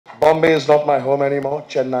Bombay is not my home anymore.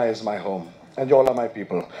 Chennai is my home. And you all are my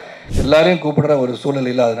people. எல்லாரையும் கூப்பிடுற ஒரு சூழல்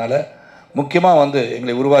இல்லாதனால முக்கியமாக வந்து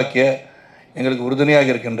எங்களை உருவாக்கிய எங்களுக்கு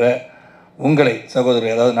உறுதுணையாக இருக்கின்ற உங்களை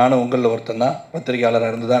சகோதரர், அதாவது நானும் உங்களில் ஒருத்தன் தான்,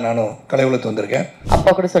 பத்திரிகையாளராக இருந்து தான் நானும் கலைவுலத்து வந்திருக்கேன்.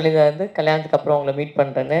 அப்பா கூட சொல்லியிருந்தாரு கல்யாணத்துக்கு அப்புறம் உங்களை மீட்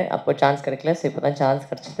பண்ணுறேன்னு. அப்போ சான்ஸ் கிடைக்கல, ஸோ இப்போ தான் சான்ஸ்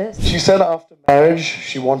கிடச்சிது. She said after marriage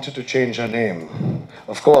she wanted to change her name.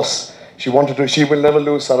 Of course, she will never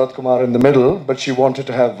lose Sarathkumar in the middle, but she wanted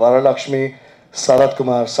to have Varalakshmi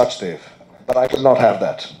Sarathkumar Nicholai. But I will not have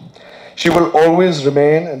that. She will always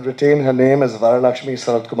remain and retain her name as Varalakshmi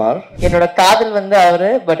Sarathkumar. என்னோட காதல் வந்து அவரு,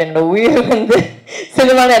 but என்னோட உயிர் வந்து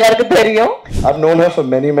சினிமான்னு எல்லாருக்கும் தெரியும். I've known her for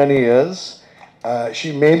many, many years.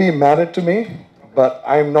 She may be married to me, but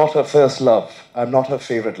I'm not her first love. I'm not her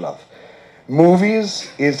favorite love. Movies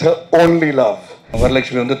is her only love.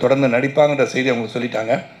 Varalakshmi வந்து தொடர்ந்து நடிப்பாங்கன்ற செய்தி அவங்களுக்கு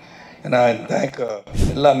சொல்லிட்டாங்க. நான்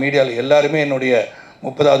எல்லா மீடியாவில் எல்லாருமே என்னுடைய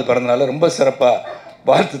 30வது பிறந்தநாள் ரொம்ப சிறப்பாக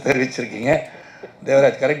வாழ்த்து தெரிவிச்சிருக்கீங்க.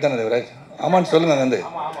 தேவராஜ் கரெக்ட் தானே தேவராஜ்? ஆமான்னு சொல்லுங்க. வந்து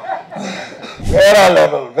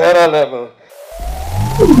வேற level.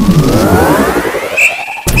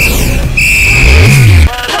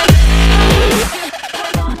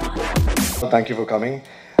 Thank you for coming.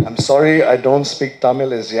 I'm sorry I don't speak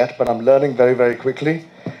Tamil as yet, but I'm learning very, very quickly.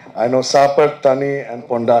 I know Sapar, Tani and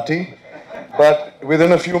Pondati, but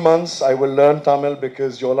within a few months I will learn Tamil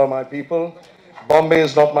because you all are my people. Bombay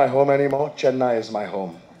is not my home anymore. Chennai is my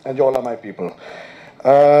home. And you all are my people.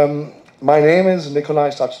 My name is Nicholai.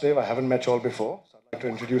 I haven't met you all before, so I'd like to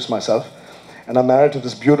introduce myself. And I'm married to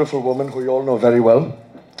this beautiful woman who you all know very well.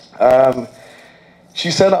 She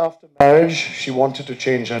said after marriage she wanted to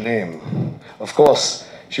change her name. Of course,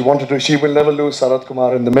 she will never lose Sarathkumar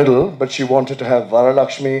in the middle, but she wanted to have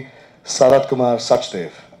Varalakshmi Sarathkumar Nicholai.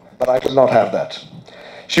 But I will not have that.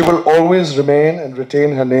 She will always remain and retain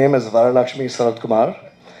her name as Varalakshmi Sarathkumar.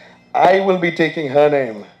 I will be taking her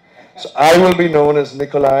name. So I will be known as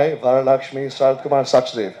Nicholai Varalakshmi Sarathkumar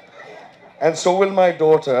Nicholai. And so will my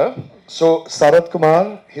daughter. So Sarathkumar,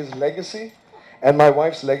 his legacy and my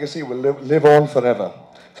wife's legacy will live on forever.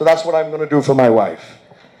 So that's what I'm going to do for my wife.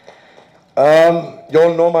 You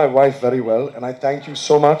all know my wife very well, and I thank you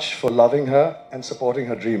so much for loving her and supporting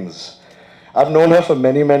her dreams. I've known her for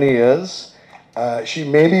many, many years. She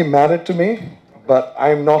may be married to me, but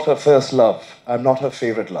I'm not her first love. I'm not her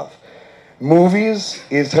favorite love. Movies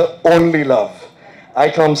is her only love. I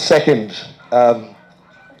come second.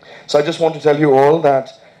 So I just want to tell you all that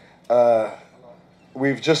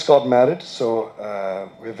we've just got married, so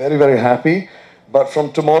we're very, very happy. But from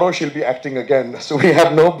tomorrow she'll be acting again. So we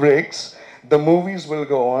have no breaks. The movies will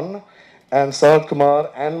go on, and Sarathkumar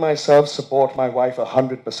and myself support my wife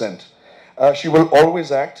 100%. She will always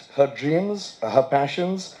act. Her dreams, her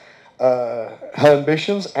passions, her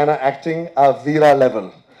ambitions, and her acting are Veera level.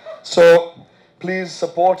 So please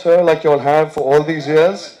support her like you all have for all these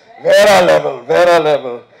years. Veera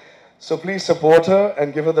level. So please support her and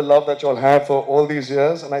give her the love that you all have for all these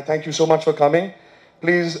years. And I thank you so much for coming.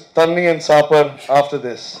 Please, Tanni and Sapar after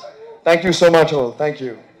this. Thank you so much all. Thank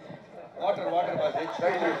you. Water,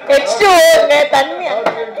 thank you. H2O, Tanni.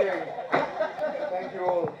 Thank you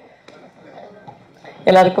all.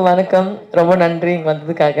 எல்லாருக்கும் வணக்கம். ரொம்ப நன்றி இங்கே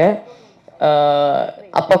வந்ததுக்காக.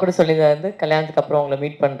 அப்பா கூட சொல்லியிருந்தாரு கல்யாணத்துக்கு அப்புறம் உங்களை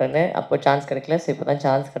மீட் பண்ணுறேன்னு. அப்போ சான்ஸ் கிடைக்கல, ஸோ இப்போ தான்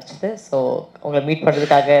சான்ஸ் கிடச்சிது. ஸோ உங்களை மீட்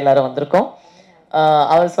பண்ணுறதுக்காக எல்லோரும் வந்திருக்கோம்.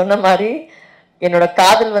 அவர் சொன்ன மாதிரி என்னோட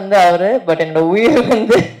காதல் வந்து அவரு, பட் என்னோட உயிர்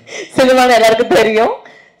வந்து சினிமான்னு எல்லாருக்கும் தெரியும்.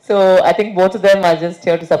 So I think both of them are just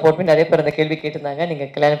here to support me. நிறைய பேர் அந்த கேள்வி கேட்டிருந்தாங்க,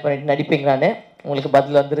 நீங்கள் கல்யாணம் பண்ணிட்டு நடிப்பீங்களான்னு. உங்களுக்கு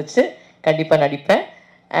பதில் வந்துருச்சு, கண்டிப்பாக நடிப்பேன்.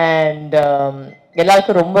 அண்ட்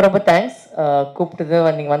எல்லாருக்கும் ரொம்ப ரொம்ப தேங்க்ஸ், கூப்பிட்டது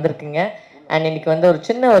நீங்கள் வந்திருக்கீங்க. அண்ட் இன்னைக்கு வந்து ஒரு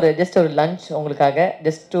சின்ன ஜஸ்ட் ஒரு லஞ்ச் உங்களுக்காக,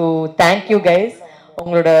 just to thank you guys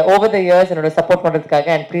உங்களோட ஓவர் த இயர்ஸ் என்னோட சப்போர்ட் பண்ணுறதுக்காக.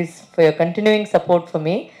 And please for your continuing support for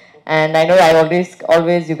me. And I know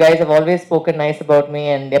always you guys have always spoken nice about me,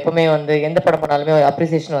 and எப்பவுமே வந்து எந்த படம் பண்ணாலுமே ஒரு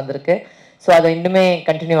அப்ரிசியேஷன் வந்திருக்கு. ஸோ அதை இன்னுமே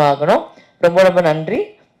கண்டினியூ ஆகணும். ரொம்ப ரொம்ப நன்றி.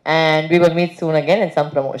 And we will meet soon again in some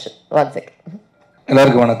promotion. One second.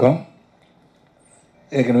 எல்லாருக்கும் வணக்கம்.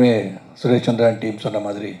 ஏற்கனவே சுரேஷ் சந்திரன் டீம் சொன்ன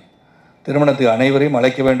மாதிரி திருமணத்துக்கு அனைவரையும்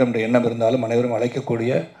அழைக்க வேண்டும் என்ற எண்ணம் இருந்தாலும் அனைவரும்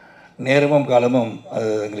அழைக்கக்கூடிய நேரமும் காலமும் அது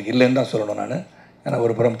எங்களுக்கு இல்லைன்னு தான் சொல்லணும் நான். ஏன்னா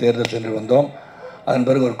ஒரு புறம் தேர்தல் சென்று வந்தோம். அதன்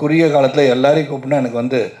பிறகு ஒரு குறுகிய காலத்தில் எல்லாரையும் கூப்பிட்டா எனக்கு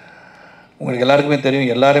வந்து உங்களுக்கு எல்லாருக்குமே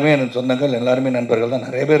தெரியும், எல்லாருமே எனக்கு சொந்தங்கள், எல்லாருமே நண்பர்கள் தான்,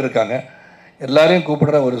 நிறைய பேர் இருக்காங்க. எல்லாரையும்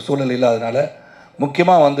கூப்பிடுற ஒரு சூழல் இல்லாதனால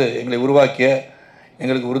முக்கியமாக வந்து எங்களை உருவாக்கிய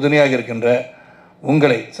எங்களுக்கு உறுதுணையாக இருக்கின்ற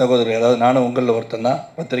உங்களை சகோதரர், அதாவது நானும் உங்களில் ஒருத்தன் தான்,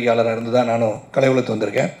 பத்திரிகையாளராக இருந்து தான் நானும் கலைவுலத்து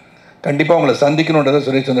வந்திருக்கேன். கண்டிப்பாக உங்களை சந்திக்கணுன்றதை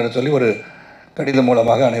சுரேஷ் சந்திரன் சொல்லி ஒரு கடிதம்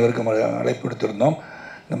மூலமாக அனைவருக்கும் அழைப்பு கொடுத்துருந்தோம்.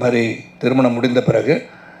 இந்த மாதிரி திருமணம் முடிந்த பிறகு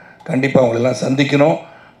கண்டிப்பாக உங்களெல்லாம் சந்திக்கணும்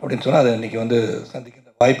அப்படின்னு சொன்னால் அதை இன்றைக்கி வந்து சந்திக்கின்ற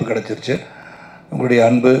வாய்ப்பு கிடச்சிருச்சு. உங்களுடைய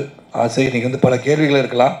அன்பு ஆசை இன்றைக்கி வந்து பல கேள்விகள்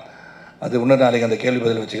இருக்கலாம், அது இன்னொரு நாளைக்கு அந்த கேள்வி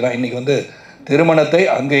பதில் வச்சுக்கலாம். இன்றைக்கி வந்து திருமணத்தை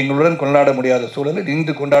அங்கே எங்களுடன் கொண்டாட முடியாத சூழலில்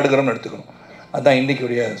இன்று கொண்டாடுகிறோம்னு எடுத்துக்கணும். அதுதான்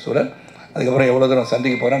இன்றைக்குடைய சூழல். அதுக்கப்புறம் எவ்வளோ தூரம்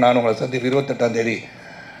சந்திக்க போகிறேன். நான் உங்களை சந்திப்பு 28ஆம் தேதி.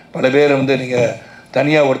 பல பேர் வந்து நீங்கள்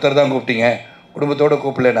தனியாக ஒருத்தர் தான் கூப்பிட்டீங்க, குடும்பத்தோடு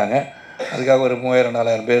கூப்பிடல. நாங்கள் அதுக்காக ஒரு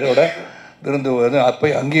 3000-4000 பேரோட விருந்து வந்து அப்போ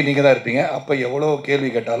அங்கேயும் நீங்கள் தான் இருப்பீங்க. அப்போ எவ்வளோ கேள்வி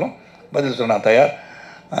கேட்டாலும் பதில் சொல்ல நான் தயார்.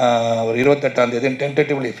 ஒரு 28ஆம் தேதி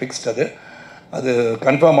டென்டேட்டிவ்லி ஃபிக்ஸ்ட். அது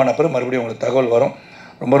கன்ஃபார்ம் ஆன பிறகு மறுபடியும் உங்களுக்கு தகவல் வரும்.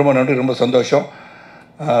 ரொம்ப ரொம்ப நன்றி, ரொம்ப சந்தோஷம்.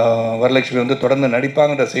 வரலட்சுமி வந்து தொடர்ந்து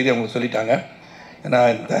நடிப்பாங்கன்ற செய்தி அவங்களுக்கு சொல்லிட்டாங்க. ஏன்னா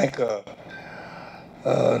தேங்க்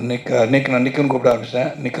நான் நிக்குன்னு கூப்பிட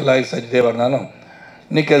ஆரம்பிச்சிட்டேன். நிக்கலாய் சஜிதேவா இருந்தாலும்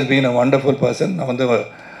நிக் has been a wonderful person. நான் வந்து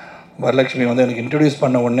வரலட்சுமி வந்து எனக்கு இன்ட்ரடியூஸ்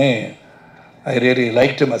பண்ண உடனே I really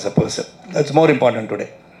liked him as a person. That's more important today.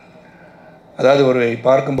 அதாவது ஒரு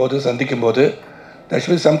பார்க்கும்போது சந்திக்கும்போது there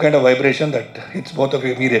should be some kind of vibration that hits both of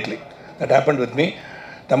you immediately. That happened with me.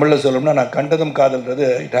 தமிழில் சொல்லணும்னா நான் கண்டதும் காதல்ன்றது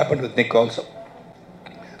it happened with Nick also.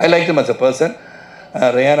 I liked him as a person.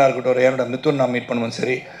 ரேயானாக இருக்கட்டும், ரேயானோட மித்துன் நான் மீட் பண்ணுவோம்.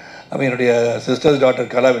 சரி, அப்போ என்னுடைய sisters daughter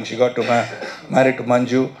Kala when she got to married to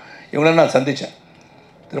மஞ்சு, இவங்கள நான் சந்தித்தேன்.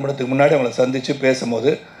 திருமணத்துக்கு முன்னாடி அவங்கள சந்தித்து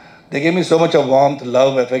பேசும்போது they gave me so much of warmth,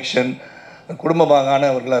 love, affection.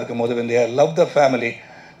 குடும்பமானவர்களாக இருக்கும்போது when they love the family,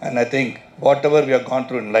 and I think whatever we have gone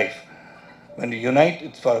through in life, when you unite,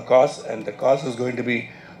 it's for a cause, and the cause is going to be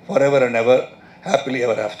forever and ever, happily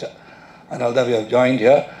ever after. And although we have joined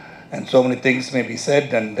here, and so many things may be said,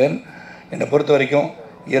 and then என்னை பொறுத்த வரைக்கும்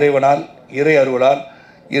இறைவனால் இறை அருளால்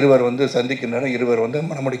இருவர் வந்து சந்திக்கின்றனர், இருவர் வந்து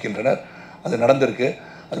மணமுடிக்கின்றனர். அது நடந்திருக்கு.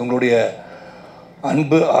 அது உங்களுடைய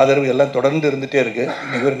அன்பு ஆதரவு எல்லாம் தொடர்ந்து இருந்துகிட்டே இருக்குது.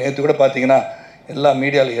 இன்றைக்கி ஒரு நேற்று கூட பார்த்தீங்கன்னா எல்லா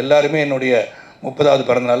மீடியாவில் எல்லாருமே என்னுடைய 30வது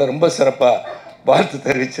பிறந்தநாள் ரொம்ப சிறப்பாக வாழ்த்து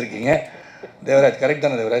தெரிவிச்சிருக்கீங்க. தேவராஜ் கரெக்ட்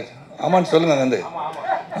தானே? தேவராஜ் ஆமான்னு சொல்லுங்கள். வந்து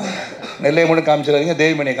நெல்லையை மட்டும் காமிச்சிடாதீங்க,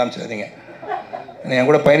 தேவிமணியை காமிச்சிடாதீங்க. என்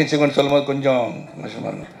கூட பயணிச்சுங்கன்னு சொல்லும்போது கொஞ்சம்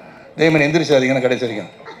கஷ்டமாக இருக்கும். தேவிமணி எந்திரிச்சாதீங்கன்னு கடைசி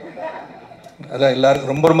வரைக்கும். அதான்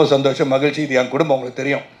எல்லாருக்கும் ரொம்ப ரொம்ப சந்தோஷம், மகிழ்ச்சி. இது என் குடும்பம், உங்களுக்கு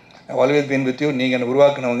தெரியும். Always been with you. நீங்கள் என்னை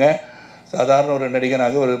உருவாக்குனவங்க. சாதாரண ஒரு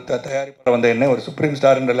நடிகனாக ஒரு தயாரிப்பாளர் வந்த என்ன ஒரு சுப்ரீம்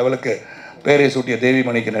ஸ்டார் என்ற லெவலுக்கு பேரை சூட்டிய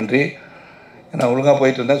தேவிமணிக்கு நன்றி. நான் ஒழுங்காக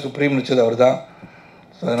போயிட்டு இருந்தேன், சுப்ரீம் நிச்சது அவர் தான்.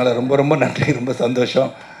 ஸோ அதனால் ரொம்ப ரொம்ப நன்றி, ரொம்ப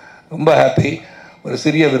சந்தோஷம், ரொம்ப ஹாப்பி. ஒரு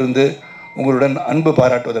சிறிய விருந்து உங்களுடன் அன்பு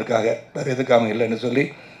பாராட்டுவதற்காக, வேறு எதுக்காக இல்லைன்னு சொல்லி,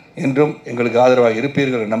 என்றும் எங்களுக்கு ஆதரவாக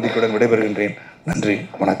இருப்பீர்கள் நம்பிக்கையுடன் விடைபெறுகின்றேன். நன்றி,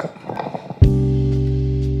 வணக்கம்.